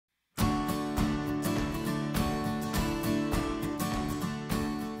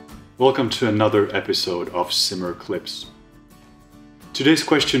Welcome to another episode of Simmer Clips. Today's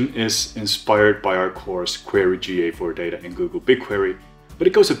question is inspired by our course Query GA4 Data in Google BigQuery, but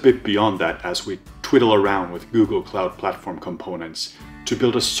it goes a bit beyond that as we twiddle around with Google Cloud Platform components to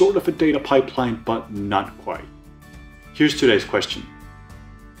build a sort of a data pipeline, but not quite. Here's today's question.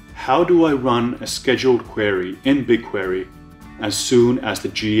 How do I run a scheduled query in BigQuery as soon as the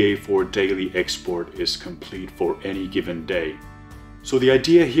GA4 daily export is complete for any given day? So the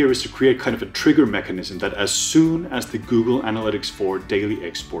idea here is to create kind of a trigger mechanism that as soon as the Google Analytics 4 daily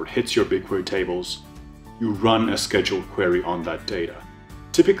export hits your BigQuery tables, you run a scheduled query on that data.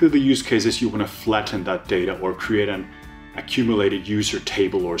 Typically the use case is you want to flatten that data or create an accumulated user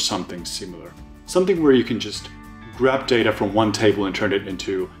table or something similar. Something where you can just grab data from one table and turn it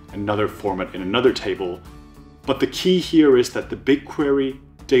into another format in another table. But the key here is that the BigQuery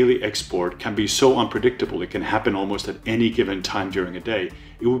daily export can be so unpredictable. It can happen almost at any given time during a day.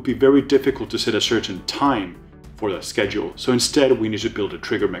 It would be very difficult to set a certain time for that schedule. So instead, we need to build a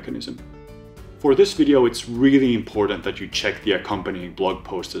trigger mechanism. For this video, it's really important that you check the accompanying blog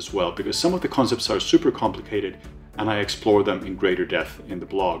post as well, because some of the concepts are super complicated and I explore them in greater depth in the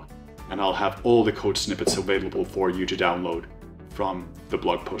blog. And I'll have all the code snippets available for you to download from the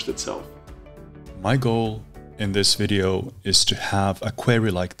blog post itself. My goal in this video is to have a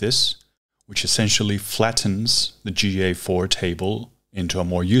query like this, which essentially flattens the GA4 table into a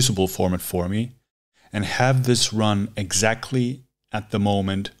more usable format for me, and have this run exactly at the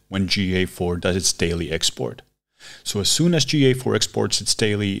moment when GA4 does its daily export. So as soon as GA4 exports its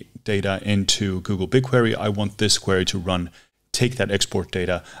daily data into Google BigQuery, I want this query to run, take that export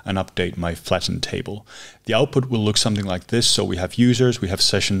data and update my flattened table. The output will look something like this. So we have users, we have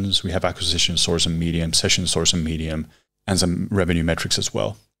sessions, we have acquisition source and medium, session source and medium, and some revenue metrics as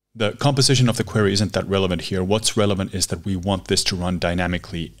well. The composition of the query isn't that relevant here. What's relevant is that we want this to run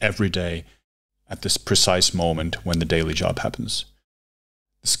dynamically every day at this precise moment when the daily job happens.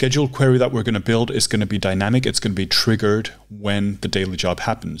 The scheduled query that we're going to build is going to be dynamic. It's going to be triggered when the daily job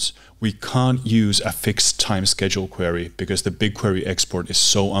happens. We can't use a fixed time schedule query because the BigQuery export is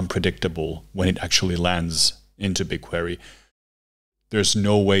so unpredictable when it actually lands into BigQuery. There's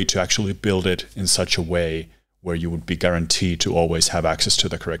no way to actually build it in such a way where you would be guaranteed to always have access to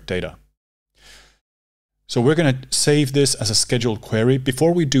the correct data. So we're going to save this as a scheduled query.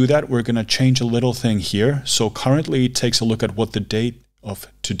 Before we do that, we're going to change a little thing here. So currently it takes a look at what the date of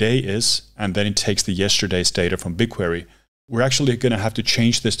today is, and then it takes the yesterday's data from BigQuery. We're actually going to have to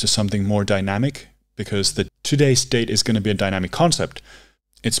change this to something more dynamic because the today's date is going to be a dynamic concept.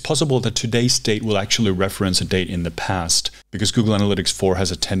 It's possible that today's date will actually reference a date in the past because Google Analytics 4 has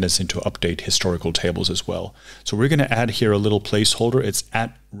a tendency to update historical tables as well. So we're going to add here a little placeholder. It's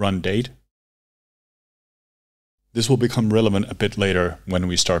 @runDate. This will become relevant a bit later when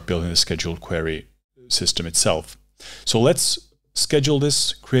we start building the scheduled query system itself. So let's schedule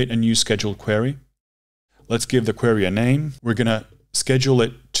this, create a new scheduled query. Let's give the query a name. We're going to schedule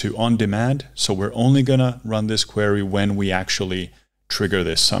it to on demand. So we're only going to run this query when we actually trigger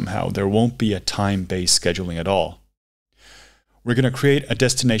this somehow. There won't be a time-based scheduling at all. We're going to create a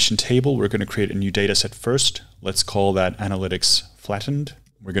destination table. We're going to create a new data set first. Let's call that Analytics Flattened.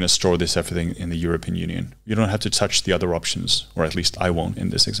 We're going to store this everything in the European Union. You don't have to touch the other options, or at least I won't in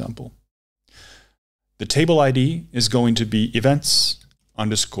this example. The table ID is going to be events_,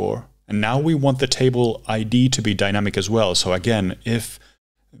 and now we want the table ID to be dynamic as well. So again, if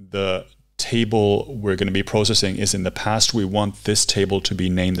the table we're going to be processing is in the past, we want this table to be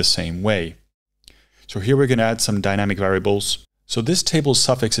named the same way. So here we're going to add some dynamic variables. So this table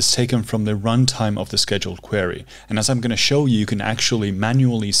suffix is taken from the runtime of the scheduled query. And as I'm going to show you, you can actually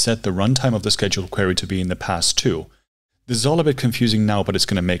manually set the runtime of the scheduled query to be in the past too. This is all a bit confusing now, but it's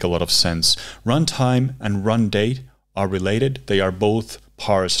going to make a lot of sense. Runtime and run date are related. They are both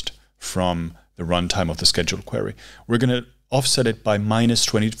parsed from the runtime of the scheduled query. We're going to offset it by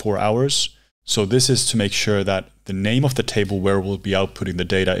 -24 hours. So this is to make sure that the name of the table where we'll be outputting the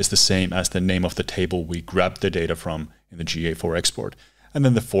data is the same as the name of the table we grabbed the data from in the GA4 export. And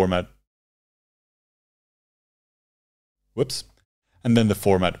then the format. And then the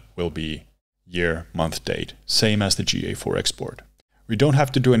format will be year, month, date, same as the GA4 export. We don't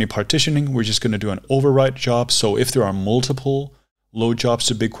have to do any partitioning. We're just going to do an overwrite job. So if there are multiple load jobs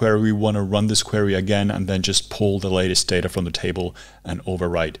to BigQuery, we want to run this query again and then just pull the latest data from the table and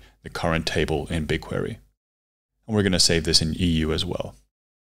overwrite the current table in BigQuery. And we're going to save this in EU as well.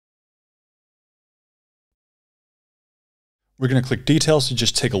 We're going to click details to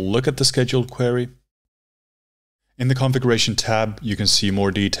just take a look at the scheduled query. In the configuration tab, you can see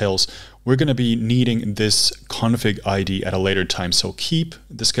more details. We're going to be needing this config ID at a later time, so keep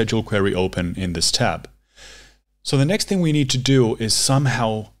the schedule query open in this tab. So the next thing we need to do is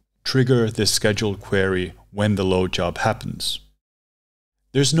somehow trigger this scheduled query when the load job happens.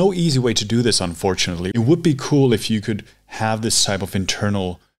 There's no easy way to do this, unfortunately. It would be cool if you could have this type of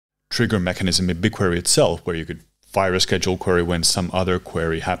internal trigger mechanism in BigQuery itself, where you could fire a scheduled query when some other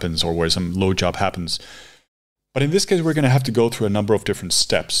query happens or where some load job happens. But in this case, we're going to have to go through a number of different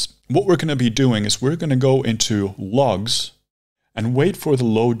steps. What we're going to be doing is we're going to go into logs and wait for the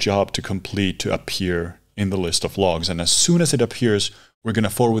load job to complete to appear in the list of logs. And as soon as it appears, we're going to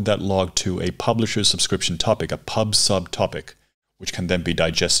forward that log to a publisher subscription topic, a pub sub topic, which can then be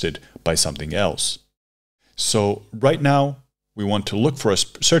digested by something else. So right now, we want to look for a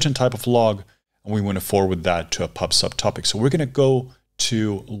certain type of log, and we want to forward that to a pub sub topic. So we're going to go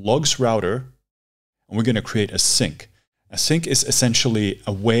to logs router, and we're going to create a sink. A sink is essentially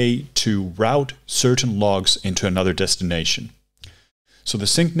a way to route certain logs into another destination. So the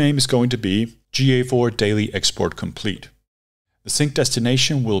sink name is going to be GA4 daily export complete. The sink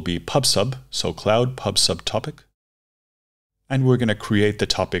destination will be pubsub, so cloud pubsub topic. And we're going to create the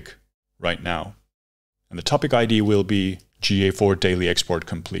topic right now. And the topic ID will be GA4 daily export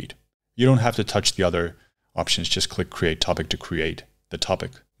complete. You don't have to touch the other options, just click create topic to create the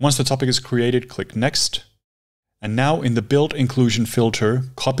topic. Once the topic is created, click next. And now in the build inclusion filter,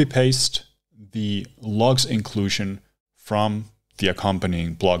 copy paste the logs inclusion from the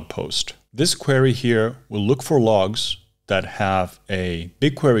accompanying blog post. This query here will look for logs that have a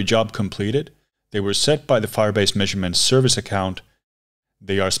BigQuery job completed. They were set by the Firebase Measurement Service account.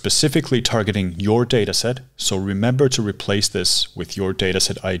 They are specifically targeting your dataset, so remember to replace this with your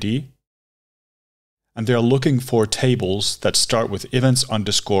dataset ID. And they're looking for tables that start with events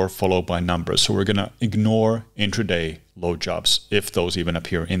underscore followed by numbers. So we're going to ignore intraday load jobs if those even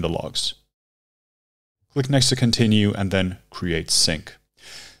appear in the logs. Click next to continue and then create sync.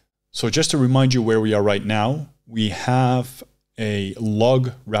 So just to remind you where we are right now, we have a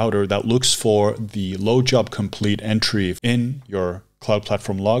log router that looks for the load job complete entry in your Cloud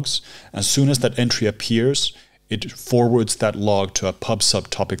Platform logs. As soon as that entry appears, it forwards that log to a pub sub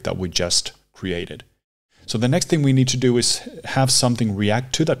topic that we just created. So the next thing we need to do is have something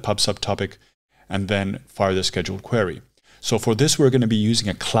react to that pub sub topic and then fire the scheduled query. So for this, we're going to be using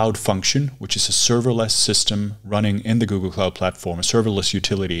a cloud function, which is a serverless system running in the Google Cloud Platform, a serverless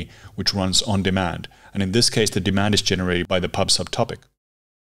utility which runs on demand. And in this case, the demand is generated by the pub sub topic.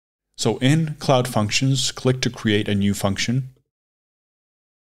 So in Cloud Functions, click to create a new function.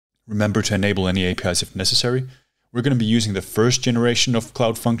 Remember to enable any APIs if necessary. We're going to be using the first generation of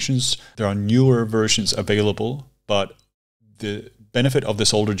Cloud Functions. There are newer versions available, but the benefit of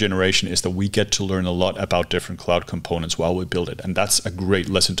this older generation is that we get to learn a lot about different cloud components while we build it, and that's a great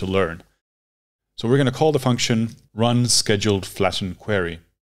lesson to learn. So we're going to call the function run scheduled flatten query.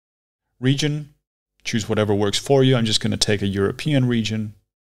 Region, choose whatever works for you. I'm just going to take a European region.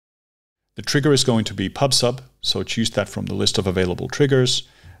 The trigger is going to be pubsub, so choose that from the list of available triggers,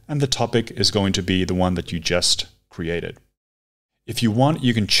 and the topic is going to be the one that you just created. If you want,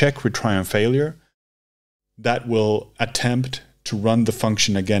 you can check retry on failure. That will attempt to run the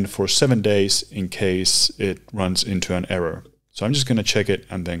function again for 7 days in case it runs into an error. So I'm just going to check it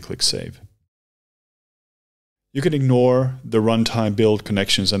and then click save. You can ignore the runtime build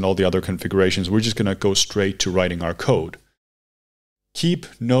connections and all the other configurations. We're just going to go straight to writing our code. Keep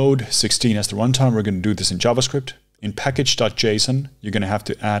node 16 as the runtime. We're going to do this in JavaScript. In package.json, you're going to have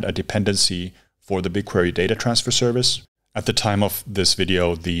to add a dependency for the BigQuery data transfer service. At the time of this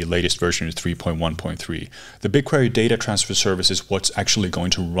video, the latest version is 3.1.3. The BigQuery data transfer service is what's actually going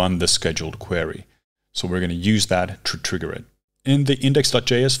to run the scheduled query. So we're going to use that to trigger it. In the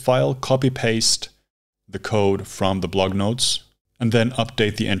index.js file, copy-paste the code from the blog notes and then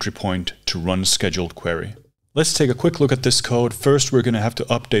update the entry point to run scheduled query. Let's take a quick look at this code. First, we're going to have to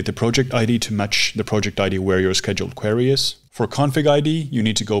update the project ID to match the project ID where your scheduled query is. For config ID, you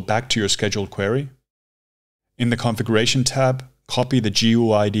need to go back to your scheduled query. In the configuration tab, copy the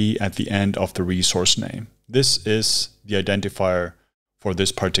GUID at the end of the resource name. This is the identifier for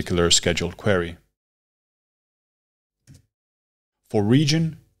this particular scheduled query. For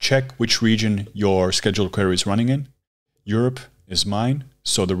region, check which region your scheduled query is running in. Europe is mine,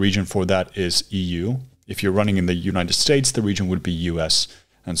 so the region for that is EU. If you're running in the United States, the region would be US,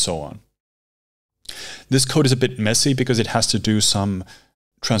 and so on. This code is a bit messy because it has to do some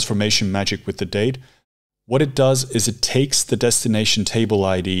transformation magic with the date. What it does is it takes the destination table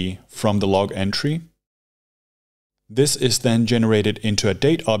ID from the log entry. This is then generated into a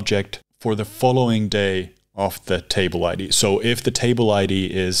date object for the following day of the table ID. So if the table ID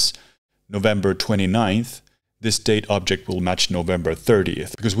is November 29th, this date object will match November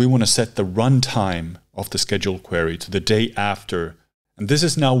 30th because we want to set the runtime of the scheduled query to the day after. And this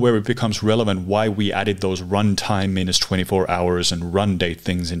is now where it becomes relevant why we added those runtime minus 24 hours and run date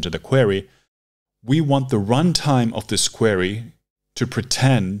things into the query. We want the runtime of this query to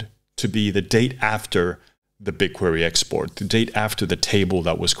pretend to be the date after the BigQuery export, the date after the table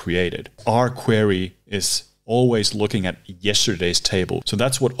that was created. Our query is always looking at yesterday's table. So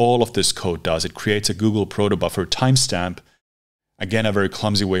that's what all of this code does. It creates a Google protobuffer timestamp. Again, a very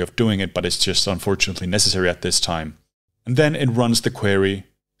clumsy way of doing it, but it's just unfortunately necessary at this time. And then it runs the query,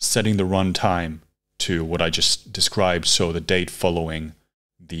 setting the runtime to what I just described, so the date following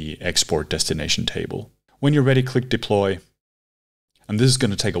the export destination table. When you're ready, click deploy. And this is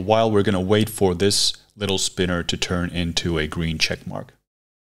going to take a while. We're going to wait for this little spinner to turn into a green check mark.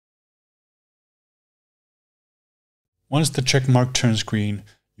 Once the check mark turns green,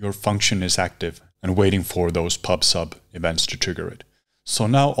 your function is active and waiting for those pub/sub events to trigger it. So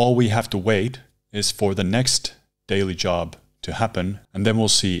now all we have to wait is for the next daily job to happen, and then we'll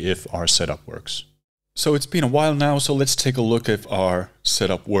see if our setup works. So it's been a while now, so let's take a look if our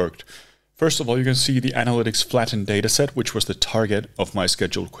setup worked. First of all, you can see the analytics flattened dataset, which was the target of my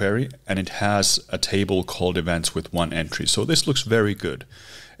scheduled query, and it has a table called events with one entry. So this looks very good.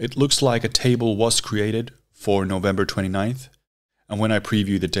 It looks like a table was created for November 29th, and when I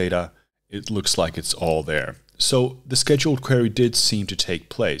preview the data, it looks like it's all there. So the scheduled query did seem to take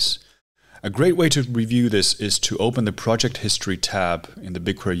place. A great way to review this is to open the project history tab in the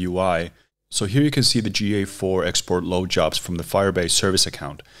BigQuery UI. So here you can see the GA4 export load jobs from the Firebase service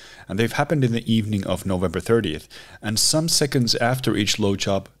account, and they've happened in the evening of November 30th, and some seconds after each load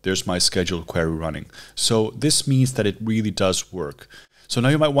job, there's my scheduled query running. So this means that it really does work. So now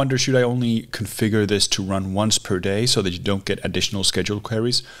you might wonder, should I only configure this to run once per day so that you don't get additional scheduled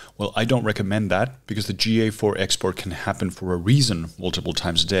queries? Well, I don't recommend that because the GA4 export can happen for a reason multiple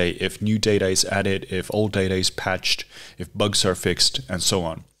times a day if new data is added, if old data is patched, if bugs are fixed, and so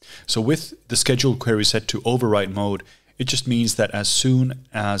on. So with the scheduled query set to override mode, it just means that as soon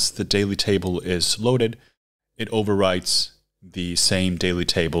as the daily table is loaded, it overwrites the same daily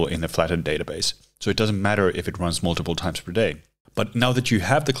table in the flattened database. So it doesn't matter if it runs multiple times per day. But now that you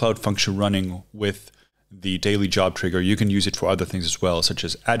have the Cloud function running with the daily job trigger, you can use it for other things as well, such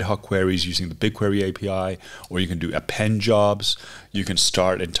as ad hoc queries using the BigQuery API, or you can do append jobs. You can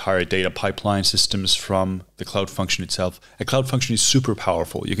start entire data pipeline systems from the Cloud function itself. A Cloud function is super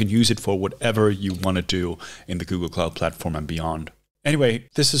powerful. You can use it for whatever you want to do in the Google Cloud Platform and beyond. Anyway,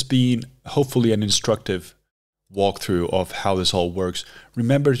 this has been hopefully an instructive walkthrough of how this all works.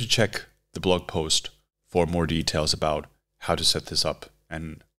 Remember to check the blog post for more details about how to set this up,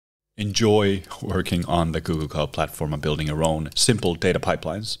 and enjoy working on the Google Cloud Platform and building your own simple data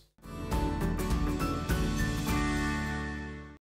pipelines.